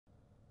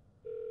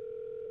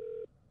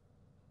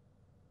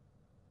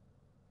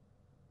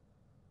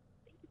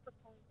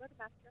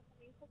Roadmaster, how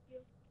may I help you?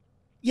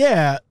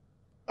 Yeah.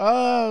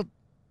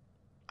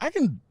 I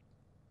can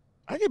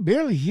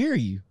barely hear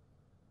you.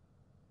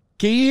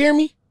 Can you hear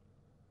me?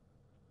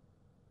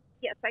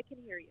 Yes, I can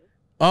hear you.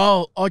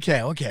 Oh,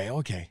 okay.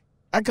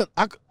 I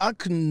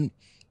couldn't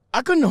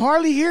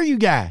hardly hear you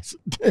guys.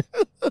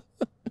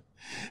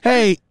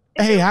 Hey,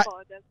 I how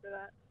apologize for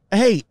that.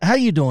 hey, how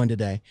you doing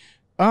today?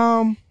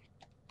 I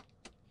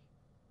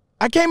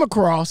came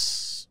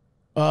across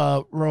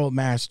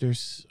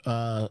Roadmaster's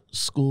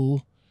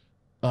school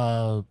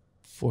for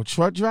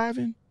truck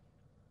driving.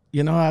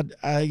 You know,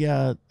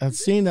 I've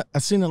seen a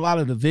lot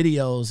of the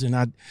videos, and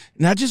I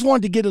just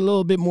wanted to get a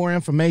little bit more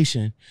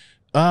information.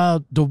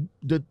 The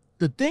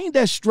thing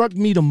that struck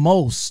me the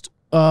most,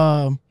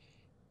 that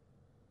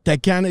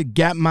kind of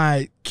got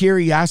my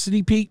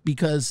curiosity piqued,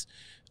 because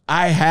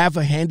I have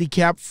a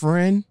handicapped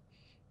friend,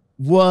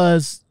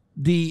 was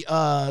the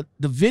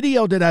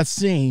video that I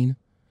seen.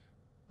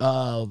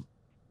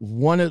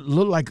 One it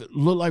looked like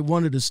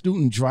one of the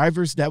student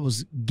drivers that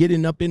was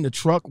getting up in the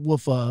truck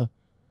with a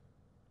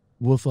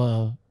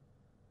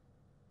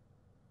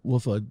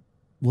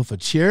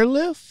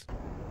chairlift.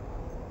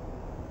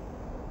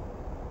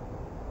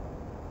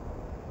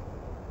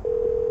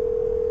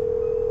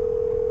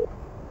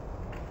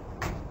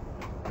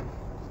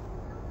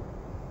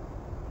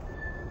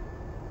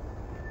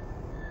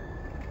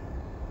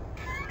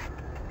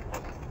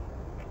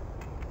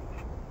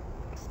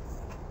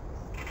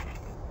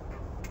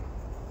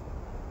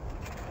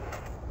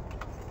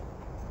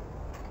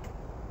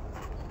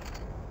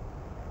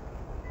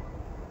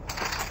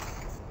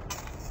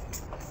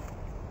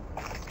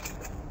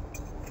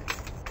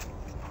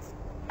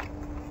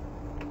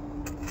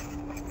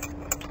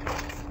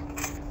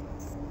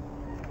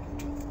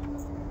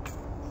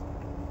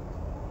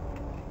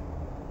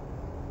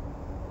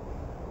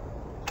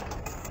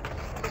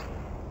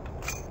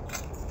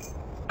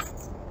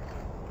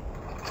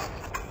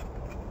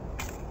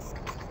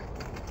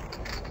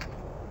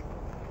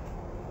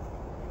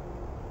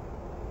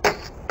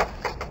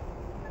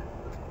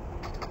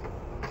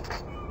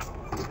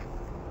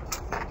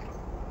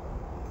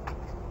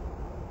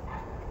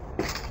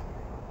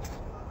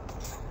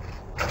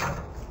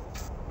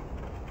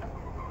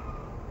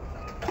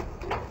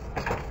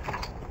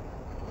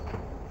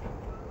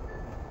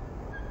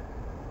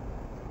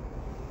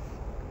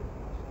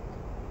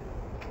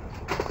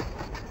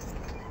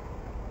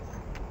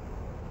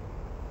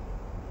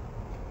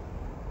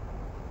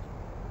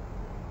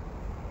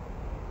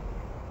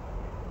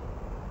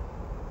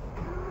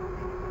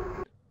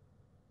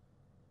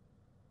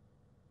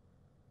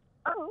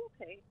 Oh,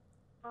 okay.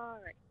 All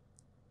right.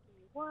 Give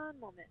me one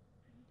moment.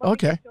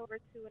 Okay. Get you over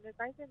to an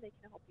advisor, and they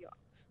can help you out.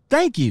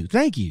 Thank you.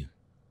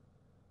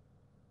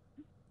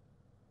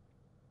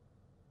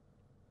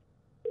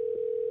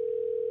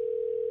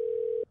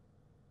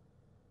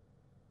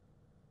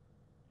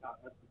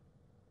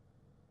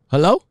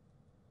 Hello?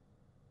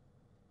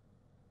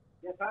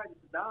 Yes, hi, this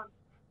is Don.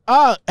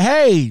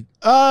 Hey,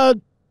 I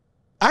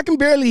can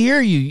barely hear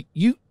you.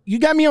 You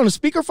got me on a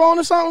speakerphone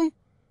or something?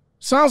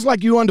 Sounds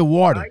like you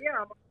underwater.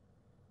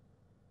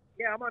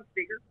 I'm on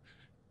speaker.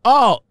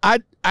 Oh, I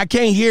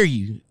can't hear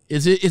you.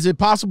 Is it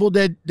possible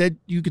that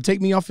you could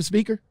take me off a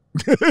speaker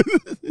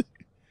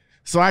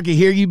so I can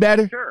hear you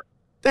better? Sure.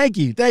 Thank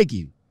you.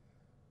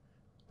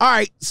 All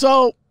right,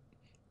 so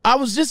I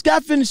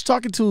got finished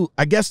talking to,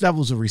 I guess that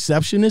was a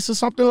receptionist or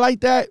something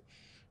like that.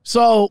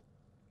 So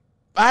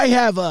I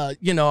have I'm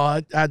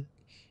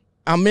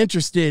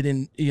interested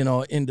in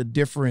in the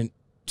different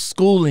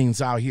schoolings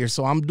out here.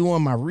 So I'm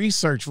doing my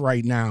research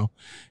right now,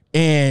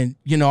 and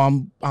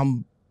I'm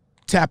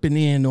tapping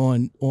in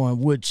on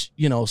which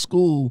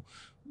school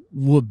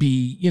would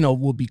be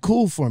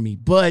cool for me.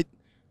 But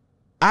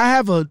I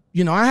have a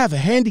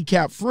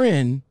handicapped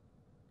friend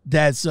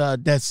that's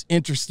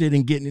interested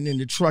in getting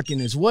into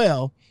trucking as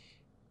well.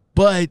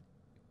 But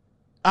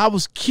I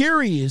was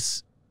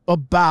curious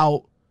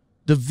about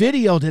the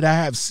video that I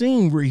have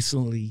seen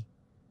recently.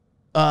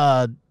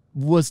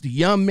 Was the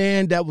young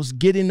man that was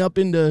getting up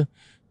in the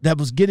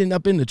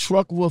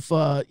truck with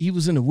he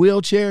was in a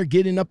wheelchair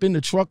getting up in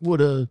the truck with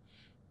a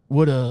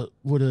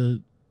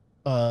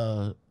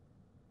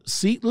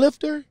seat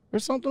lifter or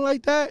something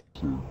like that?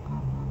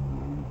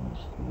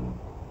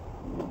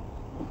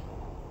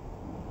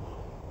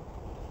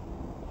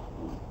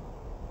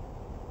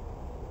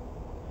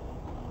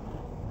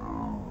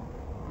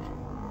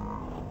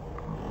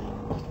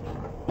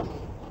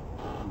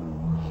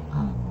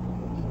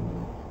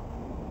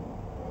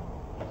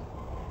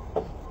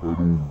 I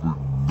don't think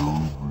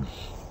nervous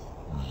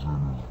is in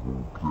his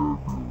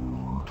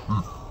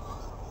vocabulary.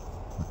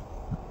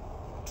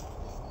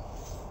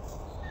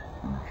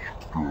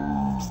 It's scared, man.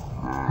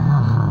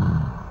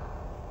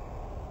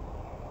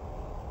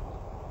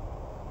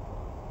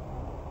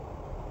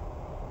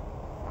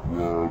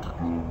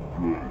 Glasgow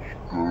got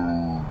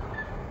scared.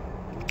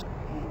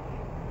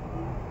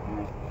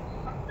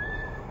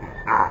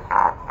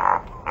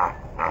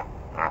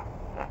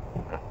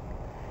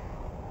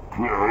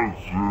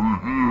 Classic.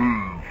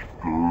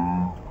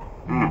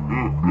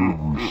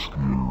 Never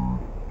scared.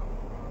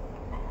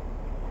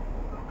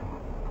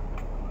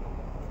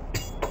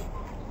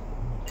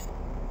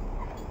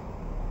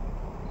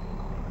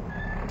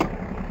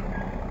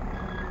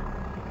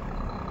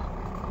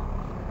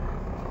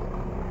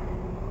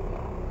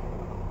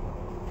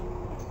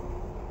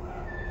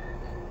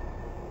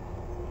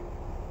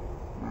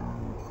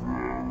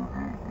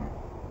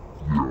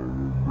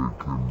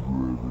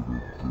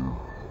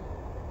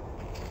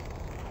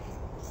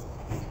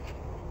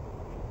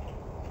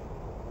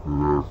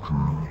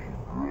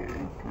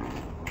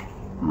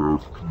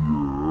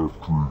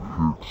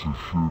 kicks the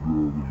shit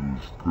out of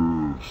his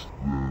test,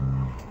 then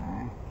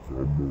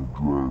I'm gonna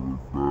drive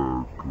it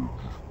back and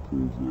just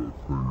pull that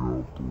thing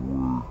out the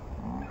way.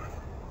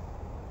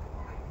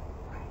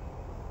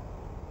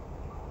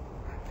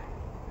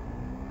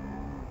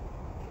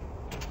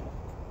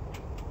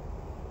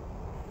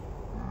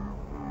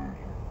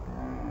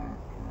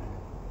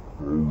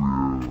 Oh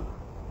yeah.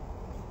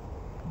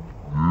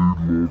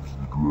 He loves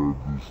to drive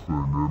this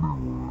thing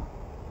anyway.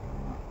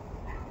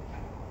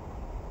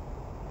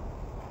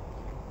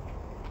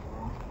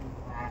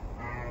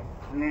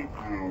 He's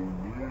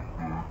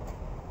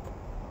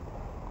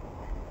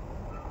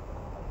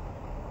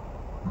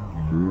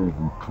more of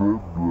a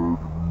truck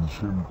driver than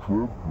some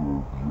truck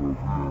drivers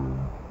I've known.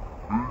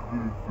 He's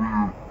gonna be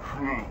a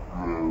truck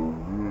driver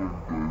one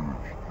day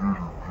instead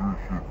of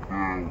just a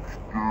damn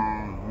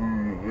steering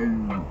wheel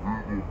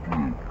holder. He's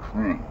gonna be a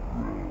truck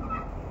driver.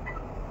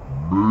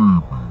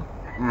 Maybe.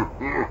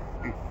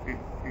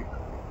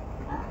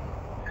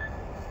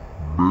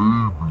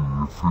 Maybe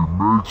if he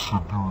makes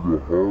it do the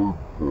hard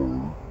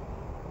part.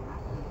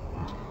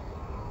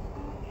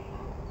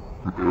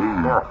 Hey,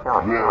 right.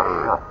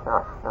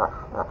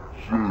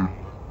 So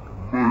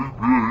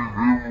maybe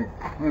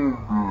it will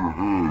come to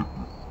head.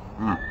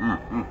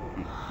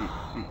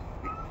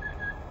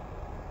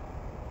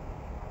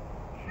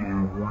 So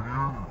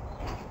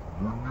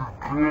when you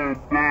come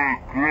back,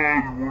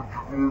 Clyde, what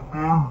you gonna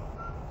do?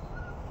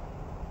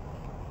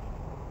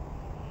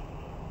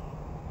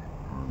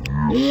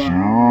 Yes,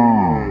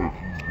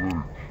 sir.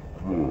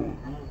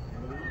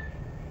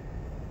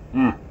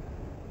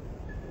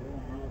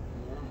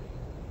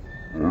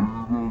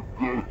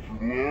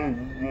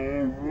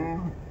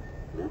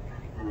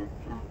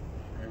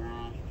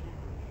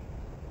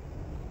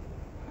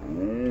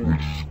 We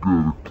just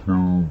gotta clear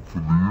him for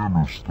the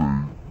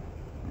interstate.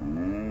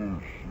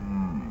 Oh,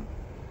 shit.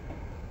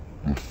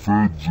 The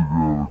feds are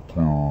gotta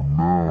clear him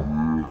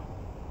now.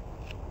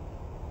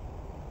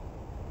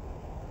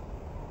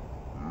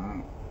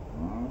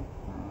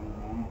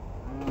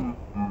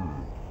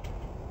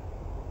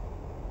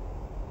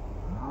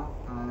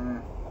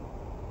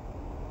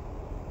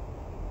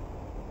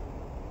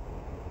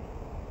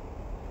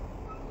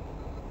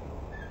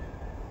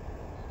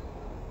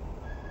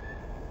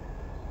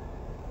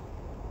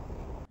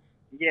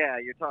 Yeah,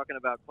 you're talking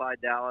about Clyde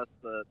Dallas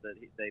that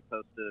they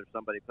posted or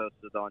somebody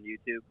posted on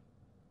YouTube.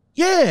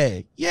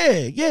 Yeah.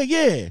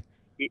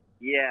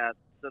 Yeah,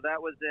 so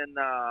that was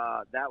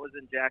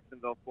in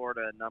Jacksonville,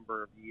 Florida, a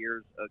number of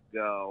years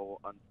ago.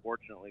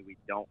 Unfortunately, we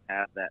don't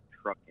have that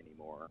truck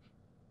anymore.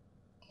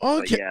 Okay.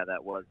 But yeah,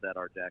 that was at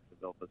our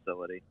Jacksonville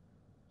facility.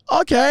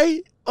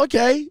 Okay.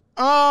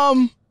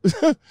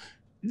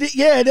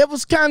 Yeah, that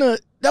was kind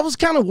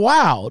of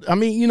wild. I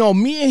mean,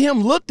 me and him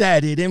looked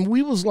at it and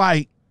we was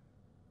like,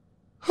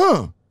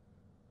 huh.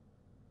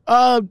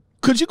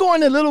 Could you go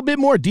into a little bit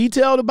more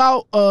detail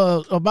about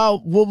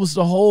what was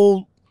the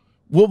whole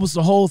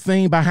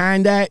thing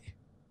behind that?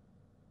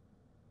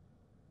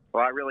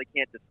 Well, I really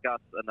can't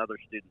discuss another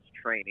student's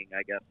training.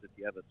 I guess if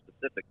you have a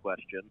specific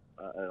question,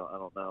 I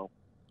don't know.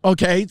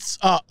 Okay.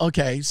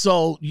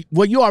 So,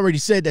 well, you already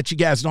said that you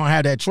guys don't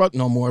have that truck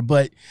no more,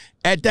 but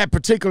at that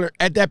particular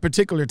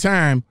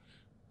time,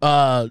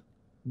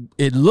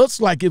 it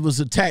looks like it was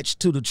attached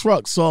to the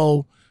truck.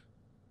 So,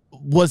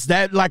 was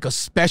that like a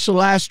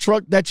specialized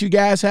truck that you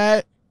guys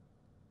had?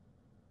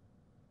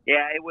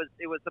 Yeah, it was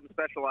some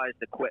specialized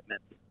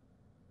equipment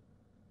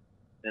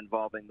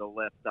involving the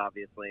lift,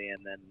 obviously,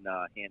 and then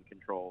hand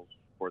controls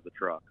for the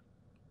truck.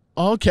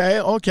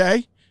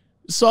 Okay.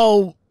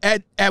 So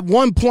at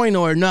one point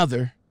or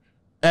another,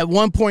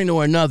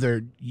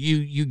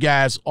 you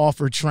guys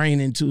offer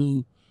training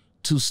to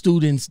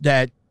students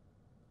that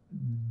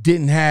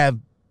don't have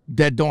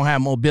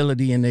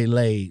mobility in their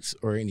legs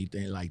or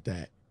anything like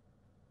that.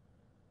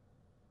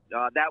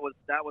 That was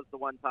the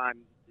one time.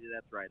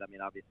 That's right. I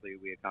mean, obviously,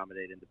 we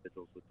accommodate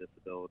individuals with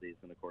disabilities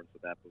in accordance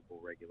with applicable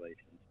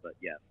regulations. But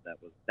yes,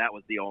 that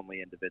was the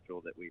only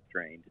individual that we've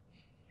trained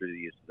through the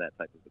use of that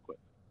type of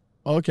equipment.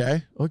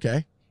 Okay.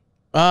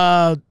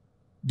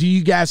 Do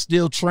you guys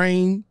still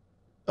train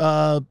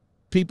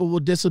people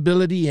with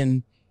disability,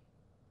 and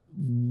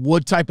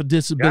what type of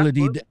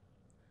disability? Yeah,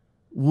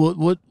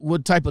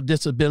 what type of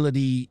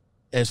disability,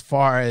 as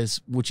far as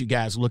what you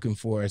guys looking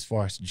for, as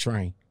far as to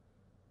train?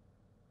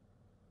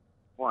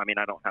 Well, I mean,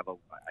 I don't have an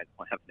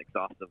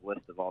exhaustive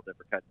list of all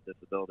different kinds of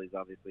disabilities.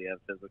 Obviously, you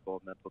have physical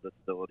and mental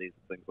disabilities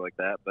and things like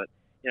that. But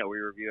we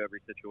review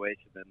every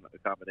situation and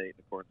accommodate in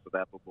accordance with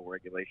applicable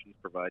regulations,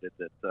 provided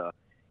that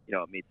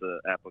it meets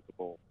the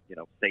applicable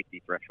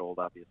safety threshold.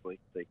 Obviously,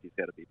 safety's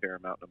got to be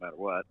paramount no matter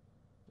what.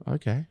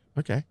 Okay.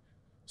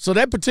 So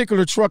that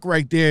particular truck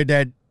right there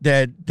that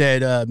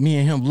me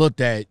and him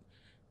looked at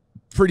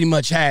pretty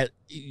much had,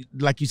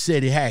 like you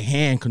said, it had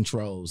hand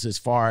controls as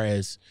far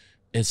as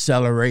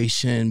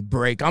acceleration,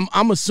 brake.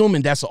 I'm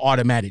assuming that's an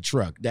automatic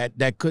truck.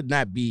 That could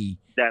not be.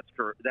 That's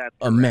correct.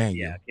 a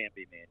manual. Yeah, it can't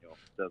be manual.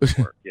 Doesn't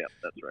work. Yeah,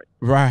 that's right.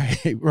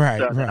 Right.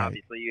 So then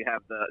obviously you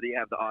have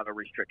the auto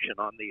restriction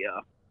on the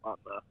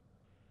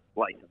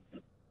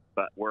license,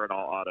 but we're an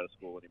all auto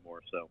school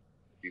anymore. So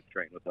if you've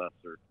trained with us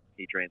or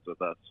he trains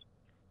with us,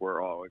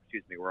 we're all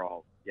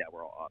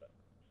auto.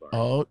 Sorry.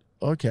 Oh,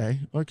 okay.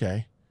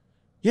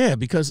 Yeah,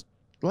 because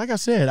like I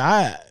said,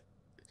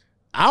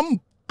 I'm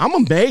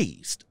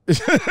amazed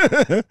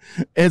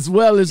as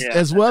well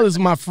as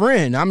my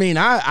friend. I mean,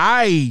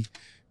 I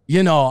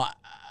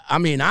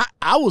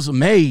was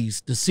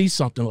amazed to see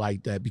something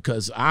like that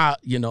because I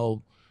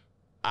know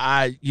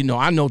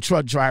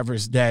truck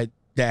drivers that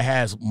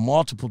has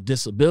multiple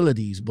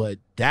disabilities, but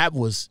that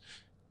was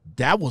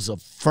a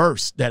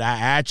first that I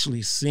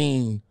actually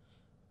seen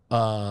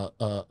a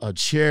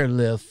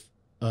chairlift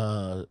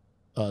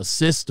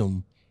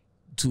system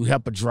to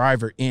help a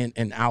driver in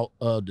and out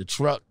of the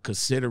truck,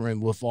 considering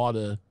with all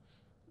the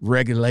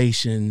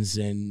regulations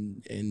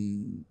and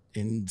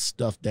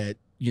stuff that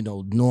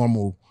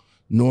normal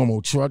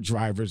truck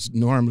drivers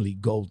normally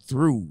go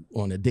through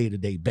on a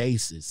day-to-day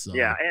basis. So.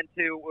 Yeah, and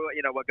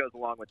what goes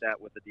along with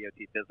that with the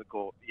DOT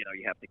physical,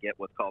 you have to get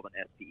what's called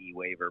an STE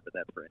waiver, but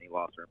that's for any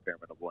loss or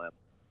impairment of limb.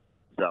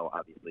 So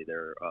obviously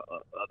there are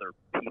other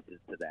pieces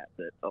to that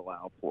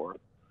allow for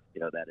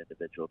that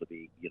individual to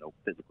be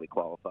physically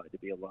qualified to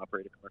be able to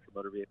operate a commercial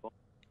motor vehicle.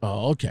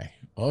 Oh, okay.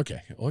 All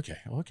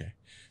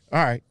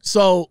right.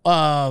 So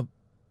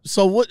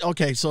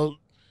So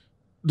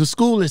the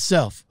school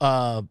itself,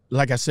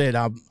 like I said,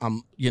 I'm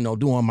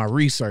doing my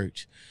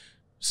research.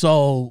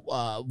 So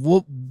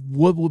what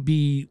would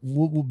be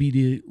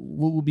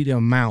the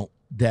amount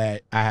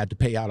that I had to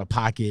pay out of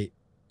pocket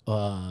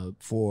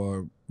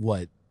for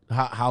what?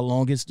 How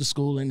long is the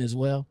schooling as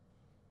well?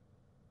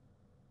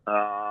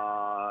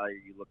 Are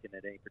you looking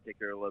at any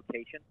particular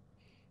location?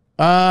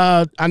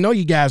 I know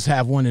you guys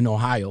have one in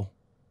Ohio.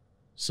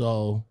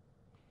 So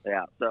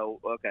yeah. So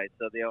okay.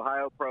 So the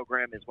Ohio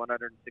program is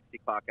 160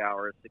 clock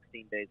hours,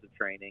 16 days of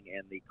training,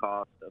 and the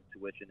cost of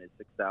tuition is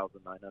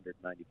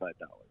 $6,995.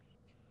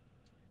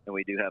 And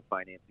we do have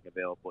financing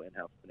available,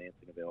 in-house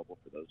financing available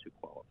for those who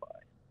qualify.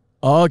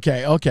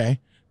 Okay.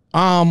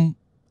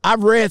 I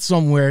read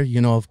somewhere,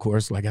 of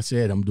course, like I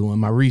said, I'm doing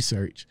my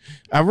research.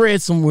 I read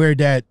somewhere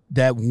that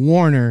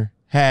Warner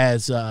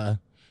has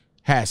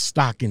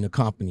stock in the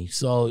company.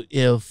 So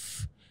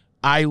if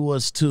I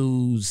was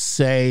to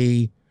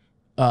say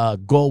go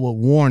with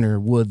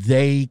Warner, would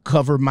they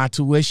cover my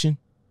tuition?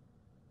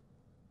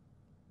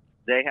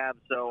 They have.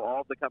 So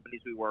all the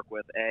companies we work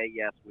with,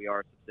 yes, we are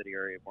a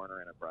subsidiary of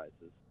Warner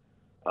Enterprises.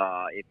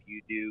 If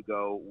you do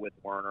go with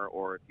Warner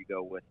or if you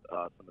go with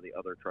some of the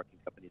other trucking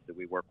companies that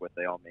we work with,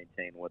 they all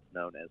maintain what's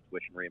known as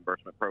tuition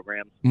reimbursement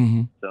programs.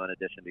 Mm-hmm. So in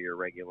addition to your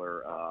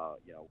regular,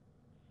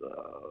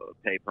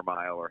 pay per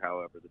mile or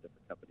however the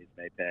different companies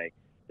may pay,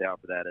 they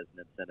offer that as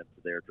an incentive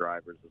to their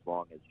drivers. As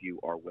long as you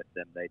are with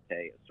them, they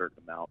pay a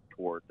certain amount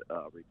toward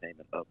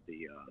repayment of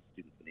the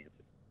student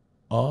financing.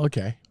 Oh,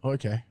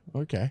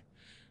 okay.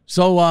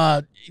 So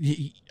I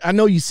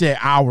know you said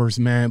hours,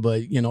 man,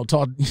 but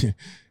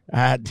I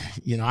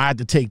had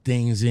to take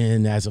things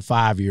in as a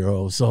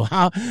 5-year-old. So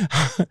how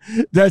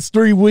that's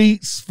 3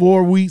 weeks,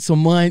 4 weeks, a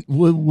month.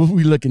 What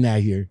we looking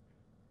at here?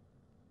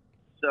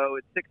 So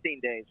it's 16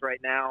 days. Right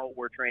now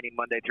we're training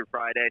Monday through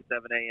Friday,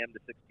 7 a.m. to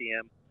 6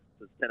 p.m.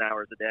 So it's 10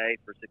 hours a day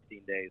for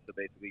 16 days. So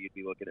basically you'd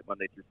be looking at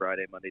Monday through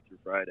Friday, and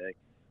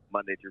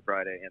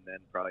then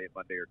probably a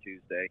Monday or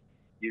Tuesday.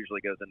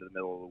 Usually goes into the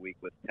middle of the week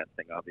with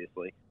testing,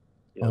 obviously.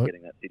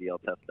 Getting that CDL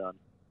test done.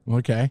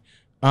 Okay.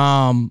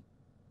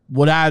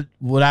 Would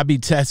I be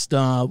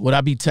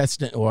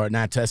testing or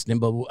not testing,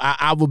 but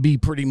I would be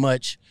pretty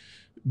much,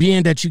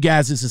 being that you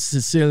guys is a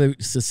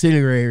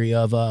subsidiary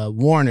of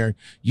Warner,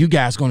 you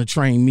guys going to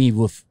train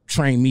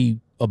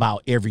me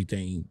about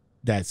everything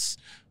that's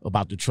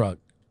about the truck,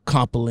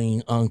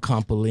 coupling,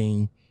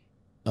 uncoupling,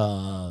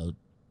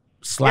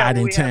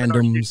 sliding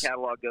tandems. Our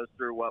catalog goes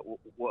through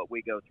what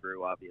we go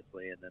through,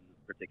 obviously, and then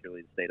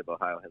particularly the state of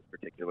Ohio has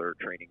particular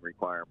training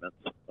requirements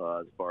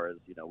as far as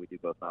we do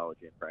both knowledge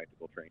and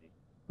practical training.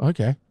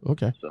 Okay.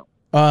 So,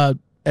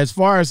 as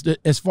far as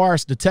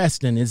the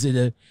testing, is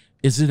it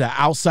an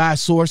outside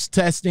source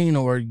testing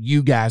or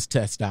you guys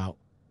test out?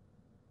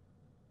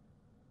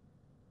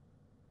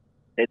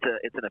 It's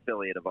an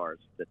affiliate of ours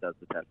that does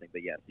the testing,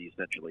 but yes, you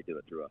essentially do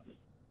it through us.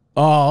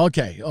 Oh,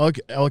 okay.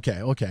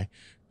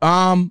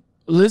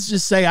 Let's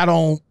just say I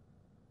don't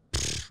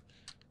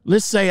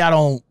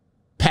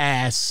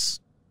pass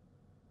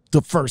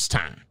the first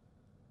time.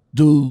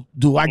 Do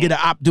I get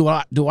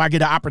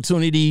an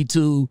opportunity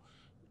to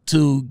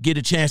get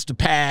a chance to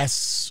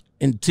pass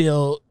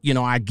until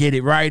I get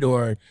it right,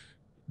 or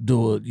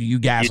do you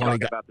guys only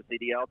about the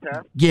CDL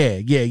test? Yeah.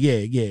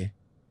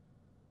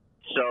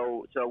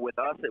 So with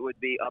us, it would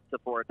be up to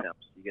 4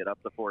 attempts. You get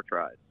up to 4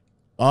 tries.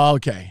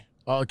 Okay.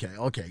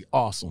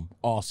 Awesome.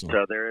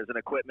 So there is an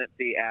equipment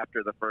fee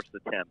after the first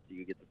attempt.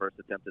 You get the first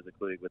attempt is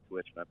included with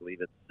tuition. I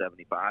believe it's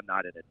 $75. I'm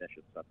not in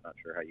admissions, so I'm not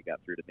sure how you got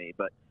through to me,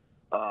 but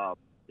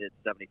it's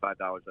 $75,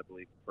 I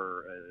believe,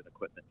 for an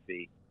equipment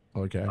fee.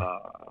 Okay.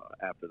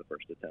 After the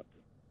first attempt.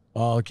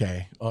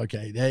 Okay.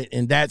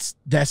 That's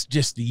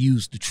just to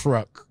use the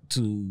truck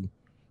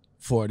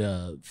for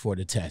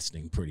the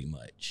testing, pretty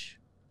much.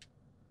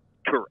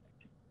 Correct.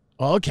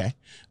 Okay.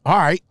 All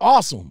right.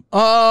 Awesome.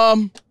 Let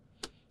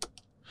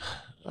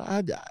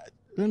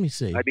me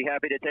see. I'd be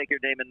happy to take your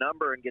name and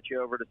number and get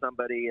you over to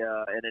somebody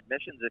in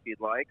admissions if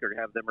you'd like, or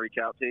have them reach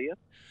out to you.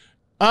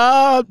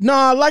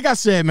 No, like I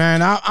said,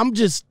 man, I'm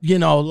just,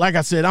 like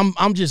I said,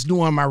 I'm just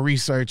doing my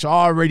research. I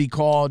already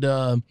called,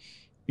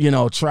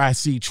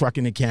 Tri-C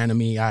Trucking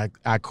Academy. I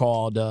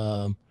called,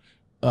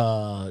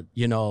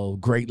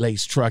 Great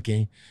Lakes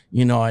Trucking,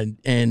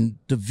 and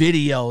the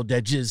video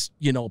that just,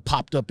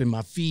 popped up in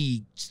my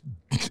feed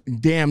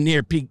damn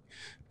near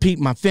piqued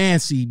my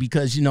fancy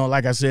because,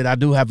 like I said, I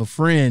do have a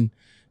friend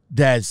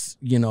that's,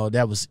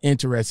 that was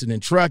interested in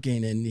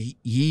trucking, and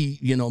he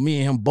me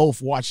and him both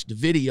watched the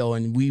video,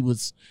 and we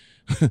was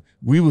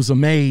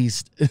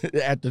amazed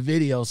at the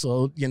video.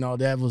 So,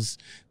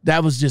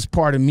 that was just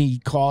part of me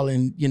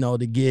calling, to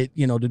get,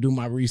 to do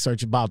my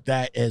research about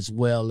that, as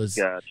well as,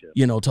 Gotcha.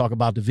 Talk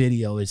about the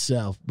video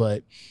itself.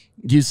 But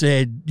you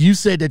said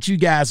that you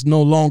guys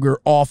no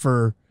longer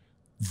offer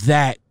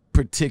that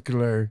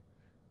particular,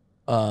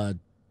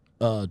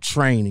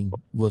 training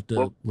with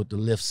the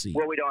lift seat.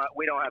 Well, we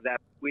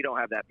don't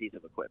have that piece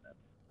of equipment.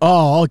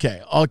 Oh,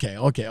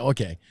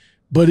 okay.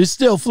 But it's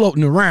still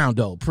floating around,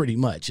 though, pretty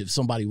much, if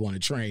somebody want to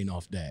train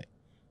off that.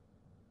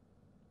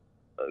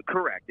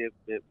 Correct.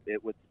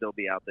 It would still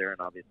be out there,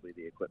 and obviously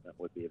the equipment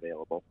would be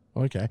available.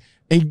 Okay.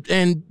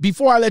 And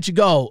before I let you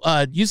go,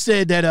 you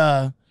said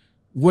that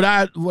would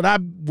I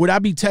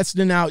be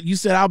testing out? You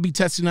said I'll be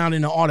testing out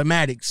in the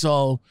automatic.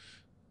 So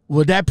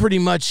would that pretty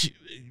much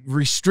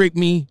restrict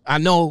me? I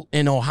know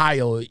in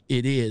Ohio it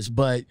is,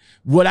 but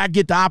would I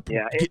get the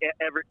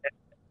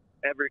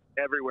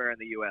everywhere in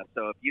the U.S.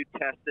 So if you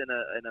test in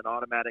an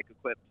automatic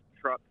equipped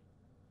truck,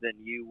 then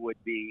you would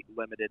be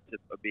limited to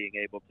being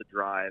able to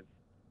drive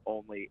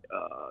only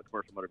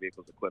commercial motor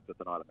vehicles equipped with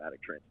an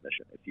automatic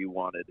transmission. If you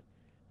wanted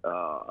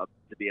to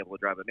be able to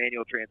drive a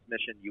manual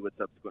transmission, you would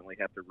subsequently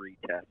have to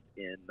retest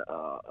in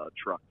a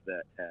truck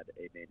that had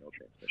a manual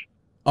transmission.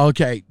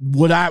 Okay.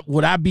 Would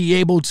I be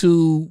able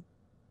to?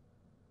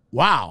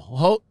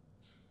 Wow.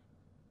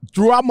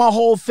 Throughout my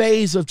whole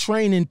phase of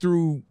training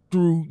through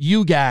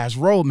you guys,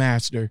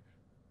 Roadmaster,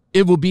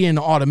 it will be in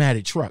the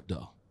automatic truck,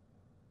 though.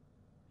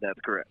 That's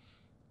correct.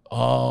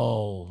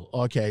 Oh,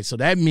 okay. So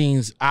that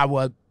means I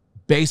would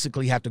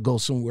basically have to go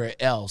somewhere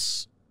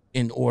else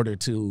in order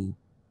to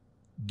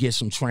get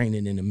some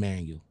training in the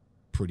manual,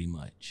 pretty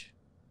much.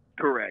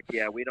 Correct.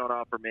 Yeah, we don't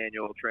offer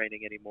manual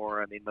training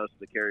anymore. I mean, most of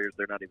the carriers,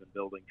 they're not even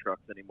building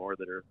trucks anymore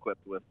that are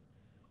equipped with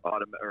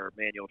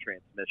manual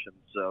transmissions.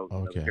 So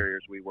okay. The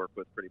carriers we work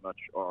with pretty much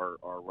are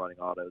running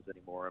autos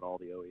anymore, and all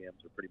the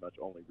OEMs are pretty much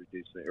only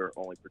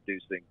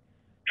producing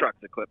trucks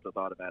equipped with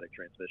automatic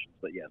transmissions.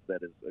 But yes,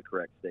 that is a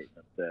correct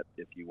statement that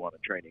if you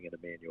wanted training in a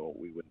manual,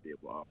 we wouldn't be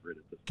able to offer it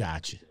at this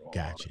point.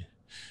 Gotcha.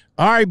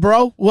 All right,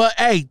 bro. Well,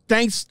 hey,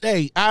 thanks.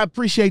 Hey, I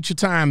appreciate your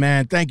time,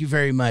 man. Thank you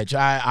very much.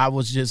 I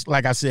was just,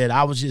 like I said,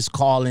 I was just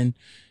calling,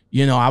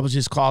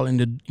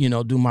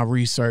 to, do my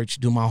research,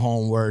 do my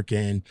homework,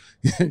 and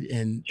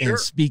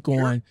speak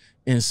on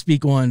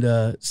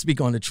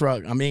the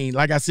truck. I mean,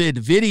 like I said,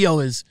 the video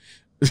is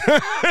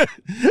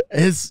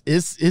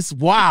it's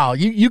wild.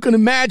 You can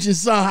imagine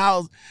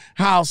somehow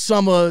how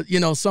some of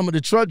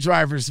the truck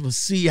drivers will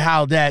see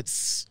how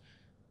that's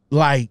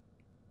like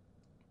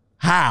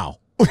how.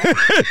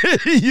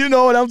 You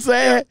know what I'm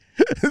saying?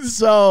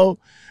 So,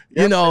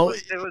 it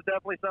was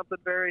definitely something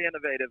very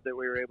innovative that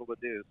we were able to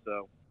do.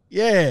 So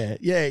yeah.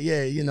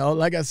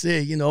 Like I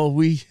said,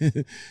 we,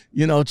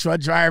 truck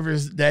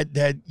drivers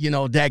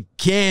that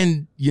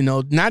can,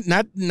 not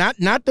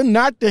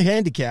the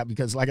handicap,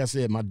 because like I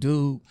said, my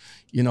dude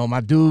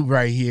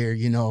right here,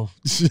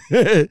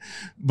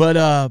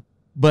 but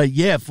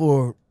yeah,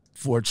 for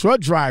a truck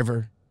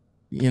driver,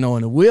 in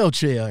a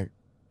wheelchair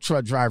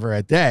truck driver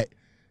at that,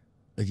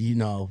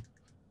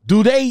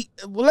 do they?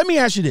 Well, let me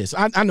ask you this.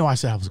 I know I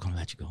said I was going to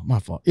let you go. My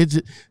fault.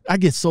 I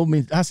get so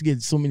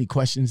many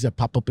questions that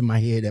pop up in my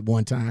head at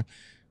one time.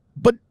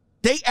 But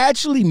they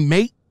actually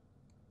make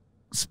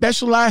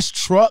specialized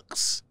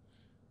trucks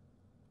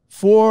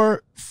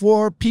for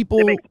people.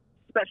 They make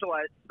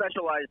specialized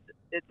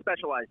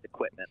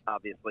equipment.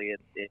 Obviously,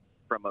 it's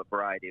from a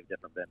variety of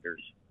different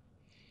vendors.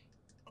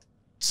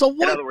 So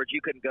what? In other words,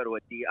 you couldn't go to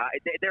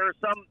there are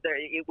some.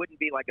 It wouldn't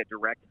be like a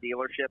direct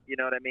dealership. You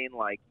know what I mean?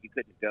 Like you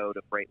couldn't go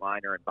to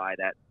Freightliner and buy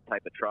that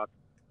type of truck.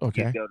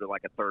 Okay. You'd go to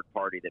like a third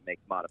party that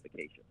makes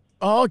modifications.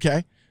 Oh,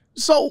 okay.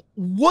 So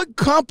what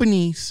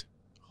companies?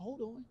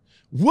 Hold on.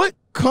 What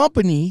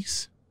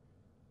companies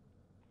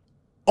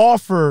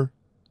offer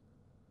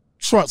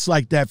trucks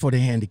like that for the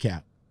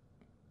handicap?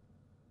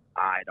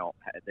 I don't.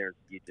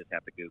 You just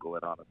have to Google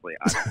it. Honestly,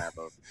 I don't have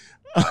a.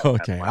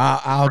 Okay,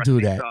 I'll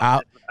do that.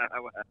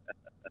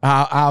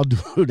 I'll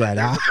do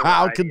that.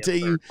 I'll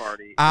continue.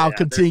 I'll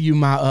continue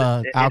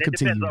my. It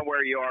depends on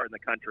where you are in the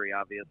country,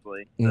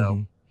 obviously.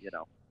 So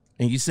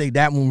And you say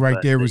that one right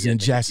But, there was yeah, in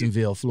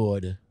Jacksonville,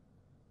 Florida.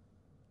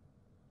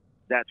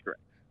 That's correct.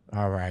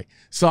 All right.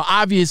 So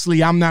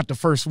obviously I'm not the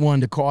first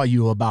one to call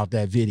you about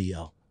that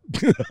video.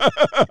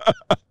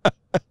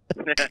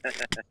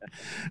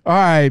 All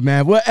right,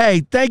 man. Well,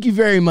 hey, thank you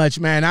very much,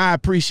 man. I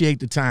appreciate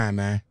the time,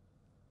 man.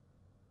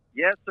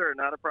 Yes, sir.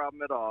 Not a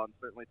problem at all. And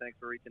certainly thanks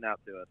for reaching out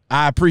to us.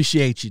 I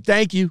appreciate you.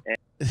 Thank you.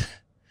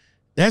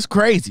 That's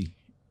crazy.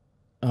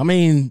 I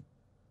mean,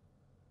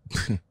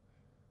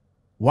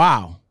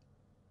 wow.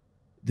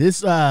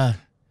 This, I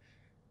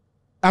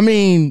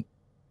mean,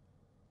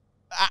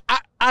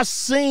 I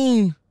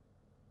seen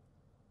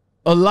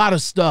a lot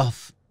of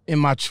stuff in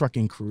my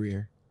trucking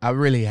career. I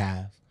really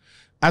have.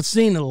 I've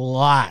seen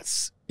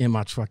lots in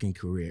my trucking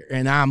career,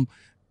 and I'm,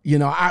 you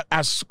know,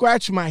 I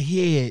scratch my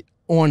head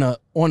on a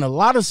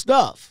lot of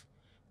stuff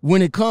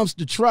when it comes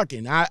to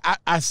trucking.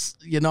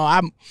 You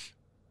know,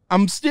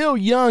 I'm still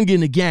young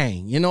in the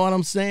game. You know what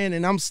I'm saying?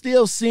 And I'm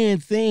still seeing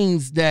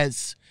things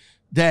that's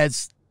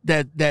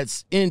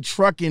in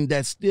trucking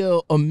that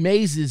still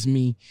amazes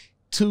me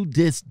to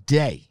this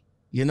day.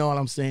 You know what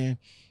I'm saying?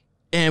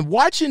 And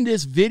watching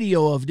this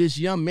video of this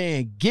young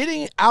man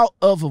getting out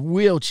of a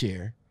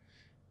wheelchair,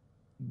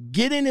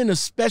 getting in a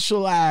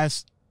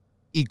specialized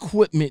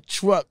equipment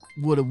truck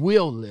with a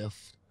wheel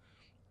lift,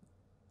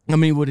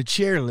 with a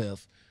chair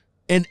lift,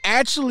 and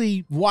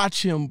actually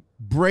watch him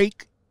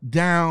break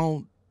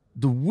down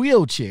the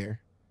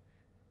wheelchair,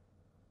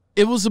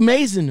 it was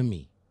amazing to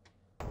me.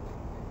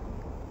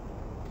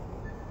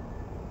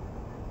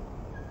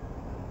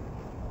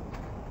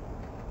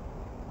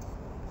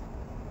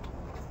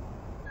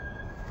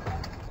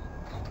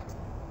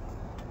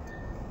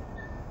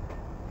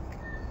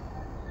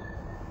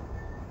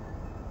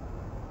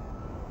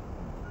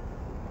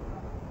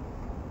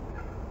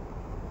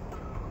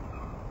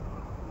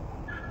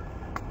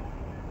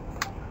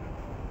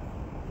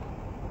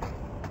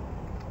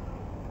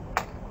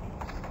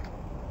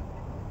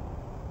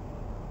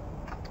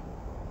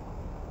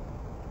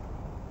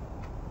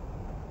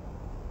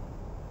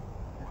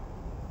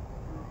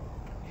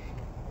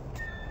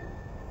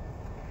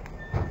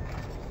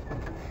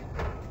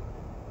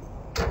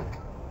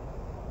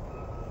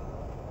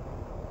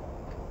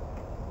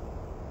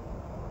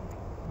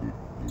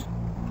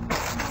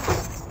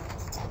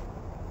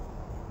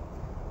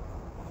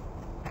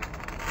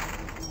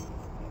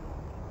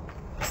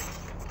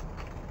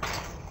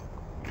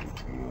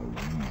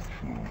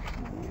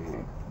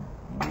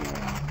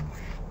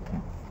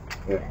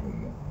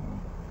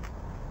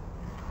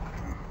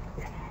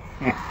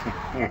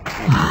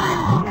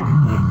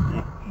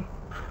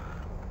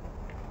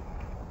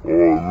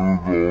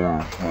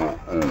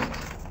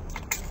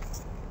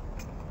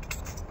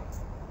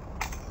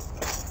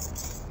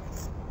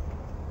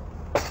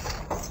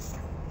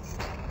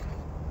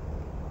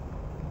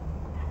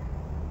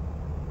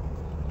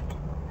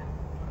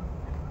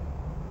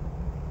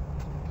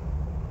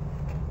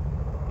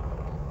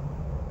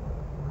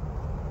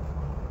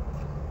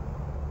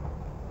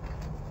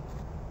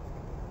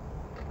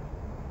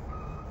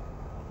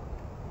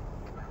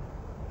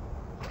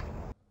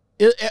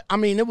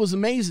 It was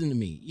amazing to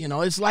me. You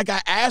know, it's like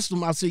I asked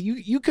him, I said,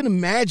 you can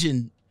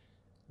imagine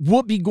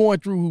what be going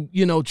through,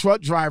 you know,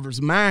 truck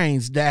drivers'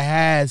 minds that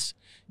has,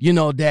 you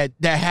know, that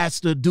has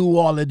to do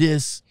all of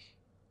this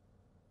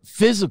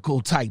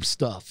physical type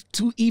stuff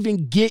to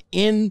even get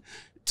in,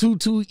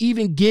 to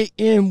even get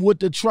in with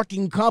the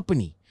trucking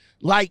company.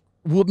 Like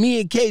what me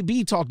and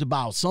KB talked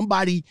about,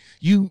 somebody,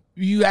 you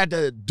had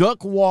to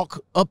duck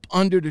walk up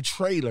under the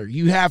trailer.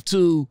 You have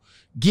to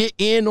get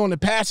in on the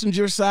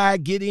passenger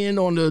side, get in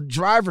on the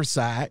driver's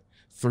side,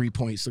 3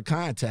 points of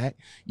contact.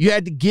 You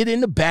had to get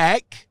in the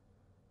back,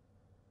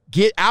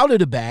 get out of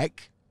the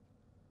back,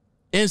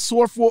 and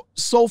so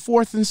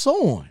forth and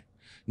so on.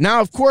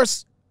 Now, of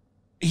course,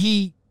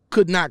 he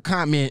could not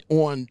comment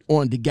on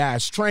the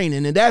guy's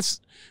training, and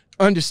that's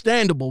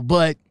understandable,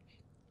 but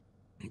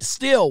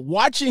still,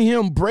 watching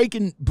him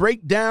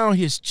break down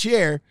his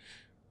chair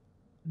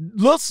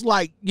looks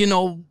like, you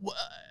know,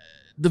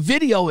 the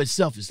video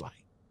itself is like,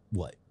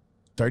 what,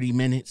 30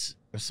 minutes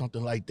or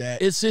something like that.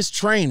 It's his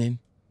training.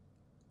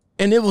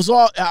 And it was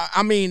all,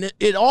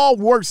 it all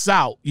works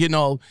out, you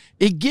know.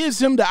 It gives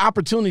him the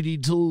opportunity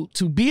to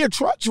be a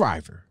truck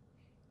driver.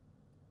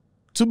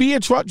 To be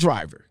a truck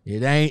driver.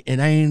 It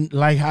ain't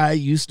like how it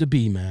used to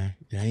be, man.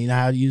 It ain't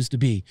how it used to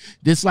be.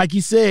 Just like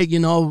you said, you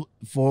know,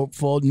 for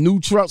new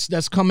trucks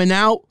that's coming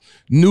out,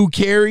 new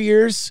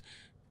carriers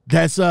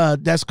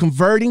that's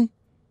converting,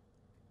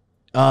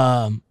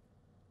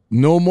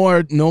 no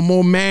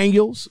more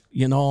manuals,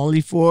 you know,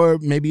 only for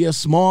maybe a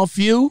small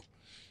few,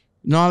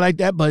 not like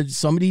that. But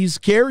some of these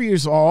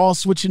carriers are all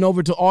switching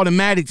over to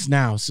automatics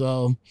now.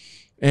 So,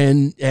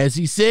 and as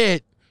he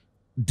said,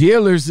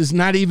 dealers is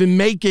not even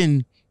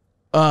making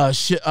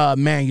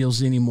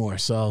manuals anymore.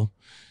 So,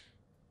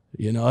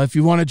 you know, if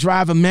you want to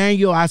drive a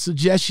manual, I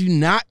suggest you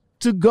not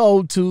to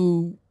go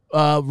to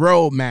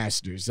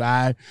Roadmasters.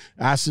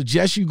 I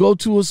suggest you go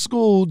to a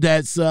school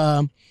that's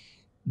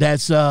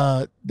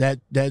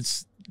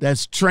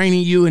that's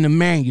training you in a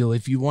manual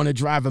if you want to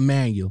drive a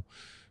manual.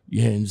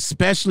 Yeah, and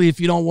especially if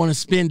you don't want to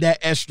spend that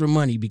extra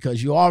money,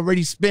 because you're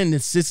already spending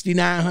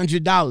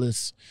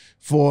 $6,900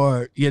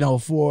 for,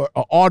 for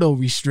an auto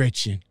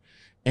restriction,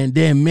 and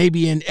then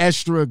maybe an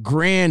extra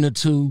grand or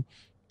two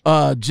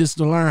just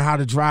to learn how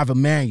to drive a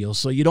manual.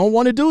 So you don't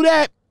want to do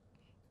that.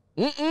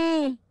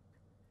 You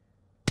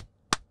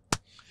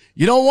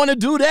don't want to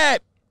do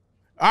that.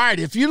 All right,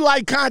 if you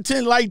like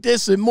content like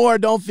this and more,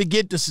 don't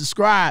forget to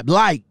subscribe,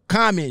 like,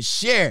 comment,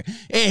 share,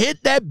 and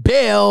hit that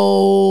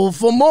bell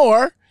for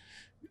more.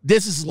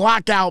 This is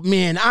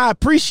Lockoutmen. I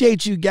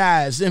appreciate you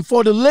guys. And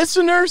for the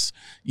listeners,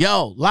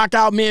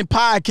 Lockoutmen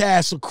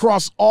Podcast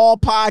across all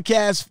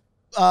podcast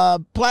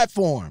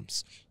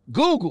platforms.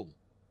 Google,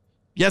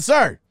 yes,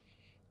 sir.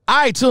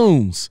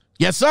 iTunes,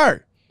 yes,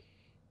 sir.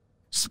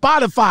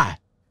 Spotify,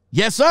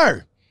 yes,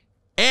 sir.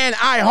 And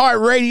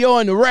iHeartRadio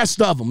and the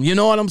rest of them. You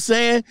know what I'm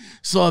saying?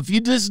 So if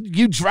you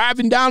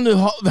driving down the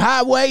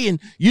highway and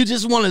you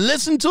just want to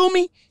listen to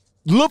me,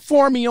 look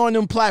for me on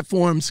them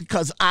platforms,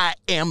 because I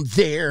am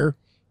there.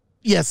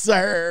 Yes,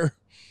 sir.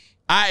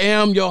 I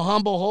am your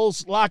humble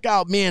host,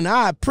 Lockoutmen.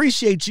 I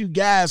appreciate you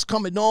guys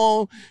coming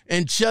on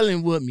and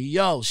chilling with me.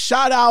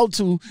 Shout out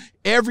to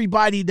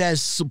everybody that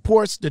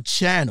supports the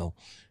channel.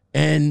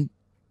 And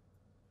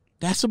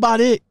that's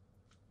about it.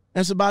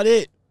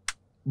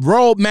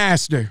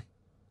 Roadmaster.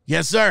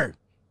 Yes, sir.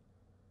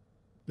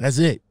 That's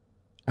it.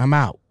 I'm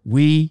out.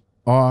 We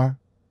are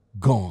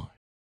gone.